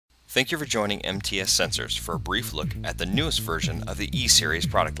Thank you for joining MTS Sensors for a brief look at the newest version of the E-Series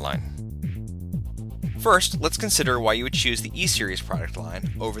product line. First, let's consider why you would choose the E-Series product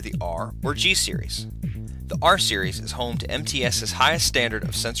line over the R or G Series. The R Series is home to MTS's highest standard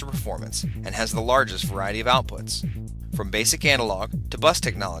of sensor performance and has the largest variety of outputs. From basic analog to bus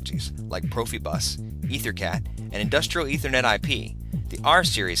technologies like Profibus, EtherCAT, and Industrial Ethernet IP, the R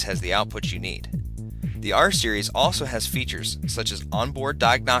Series has the outputs you need. The R Series also has features such as onboard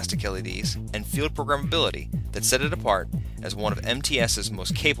diagnostic LEDs and field programmability that set it apart as one of MTS's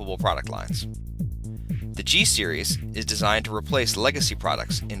most capable product lines. The G Series is designed to replace legacy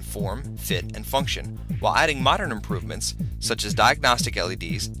products in form, fit, and function while adding modern improvements such as diagnostic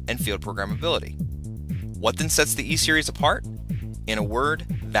LEDs and field programmability. What then sets the E Series apart? In a word,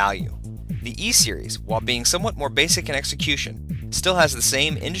 value. The E Series, while being somewhat more basic in execution, still has the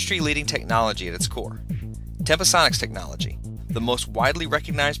same industry-leading technology at its core. Temposonics technology, the most widely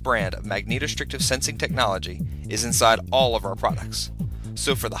recognized brand of magnetostrictive sensing technology, is inside all of our products.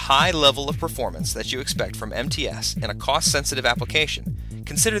 So for the high level of performance that you expect from MTS in a cost-sensitive application,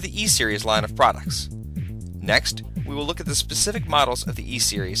 consider the E-Series line of products. Next, we will look at the specific models of the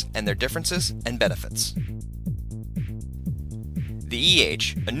E-Series and their differences and benefits. The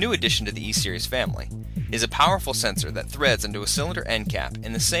EH, a new addition to the E-Series family, is a powerful sensor that threads into a cylinder end cap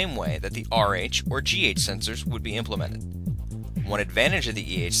in the same way that the RH or GH sensors would be implemented. One advantage of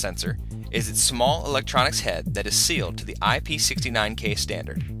the EH sensor is its small electronics head that is sealed to the IP69K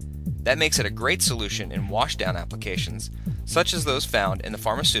standard. That makes it a great solution in washdown applications, such as those found in the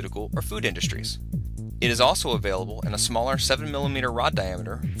pharmaceutical or food industries. It is also available in a smaller 7mm rod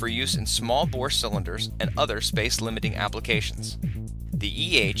diameter for use in small bore cylinders and other space-limiting applications. The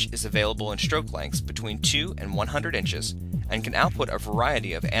EH is available in stroke lengths between 2 and 100 inches and can output a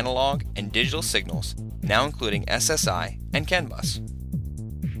variety of analog and digital signals, now including SSI and CAN bus.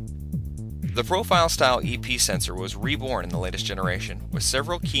 The profile-style EP sensor was reborn in the latest generation with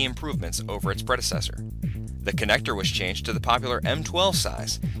several key improvements over its predecessor. The connector was changed to the popular M12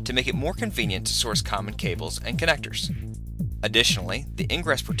 size to make it more convenient to source common cables and connectors. Additionally, the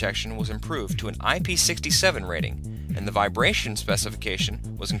ingress protection was improved to an IP67 rating, and the vibration specification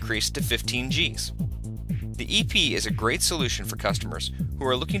was increased to 15 Gs. The EP is a great solution for customers who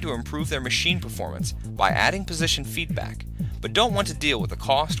are looking to improve their machine performance by adding position feedback, but don't want to deal with the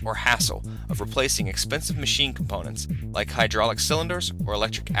cost or hassle of replacing expensive machine components like hydraulic cylinders or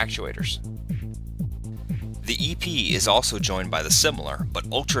electric actuators. The EP is also joined by the similar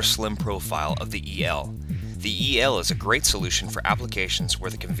but ultra-slim profile of the EL. The EL is a great solution for applications where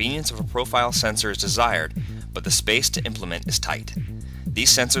the convenience of a profile sensor is desired, but the space to implement is tight.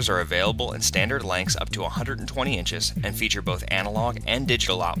 These sensors are available in standard lengths up to 120 inches and feature both analog and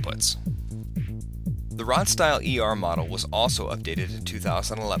digital outputs. The rod-style ER model was also updated in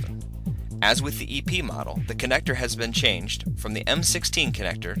 2011. As with the EP model, the connector has been changed from the M16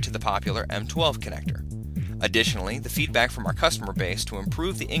 connector to the popular M12 connector. Additionally, the feedback from our customer base to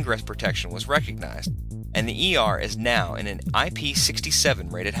improve the ingress protection was recognized, and the ER is now in an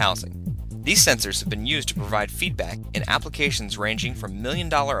IP67 rated housing. These sensors have been used to provide feedback in applications ranging from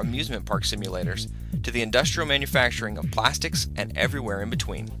million-dollar amusement park simulators to the industrial manufacturing of plastics and everywhere in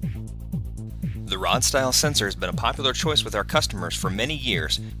between. The rod-style sensor has been a popular choice with our customers for many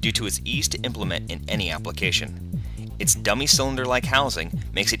years due to its ease to implement in any application. Its dummy cylinder-like housing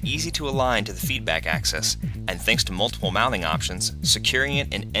makes it easy to align to the feedback axis, and thanks to multiple mounting options, securing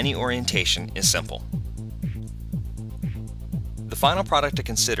it in any orientation is simple. The final product to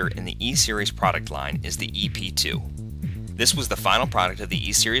consider in the E-Series product line is the EP2. This was the final product of the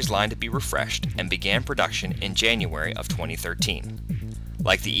E-Series line to be refreshed and began production in January of 2013.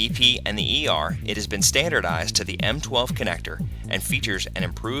 Like the EP and the ER, it has been standardized to the M12 connector and features an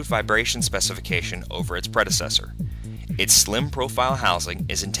improved vibration specification over its predecessor. Its slim profile housing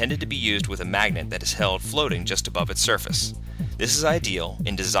is intended to be used with a magnet that is held floating just above its surface. This is ideal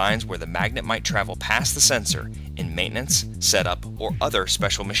in designs where the magnet might travel past the sensor in maintenance, setup, or other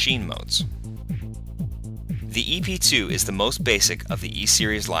special machine modes. The EP2 is the most basic of the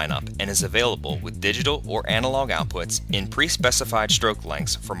E-Series lineup and is available with digital or analog outputs in pre-specified stroke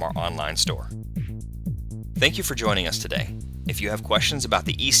lengths from our online store. Thank you for joining us today. If you have questions about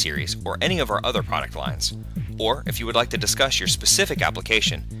the E-Series or any of our other product lines, or if you would like to discuss your specific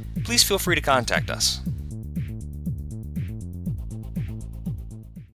application, please feel free to contact us.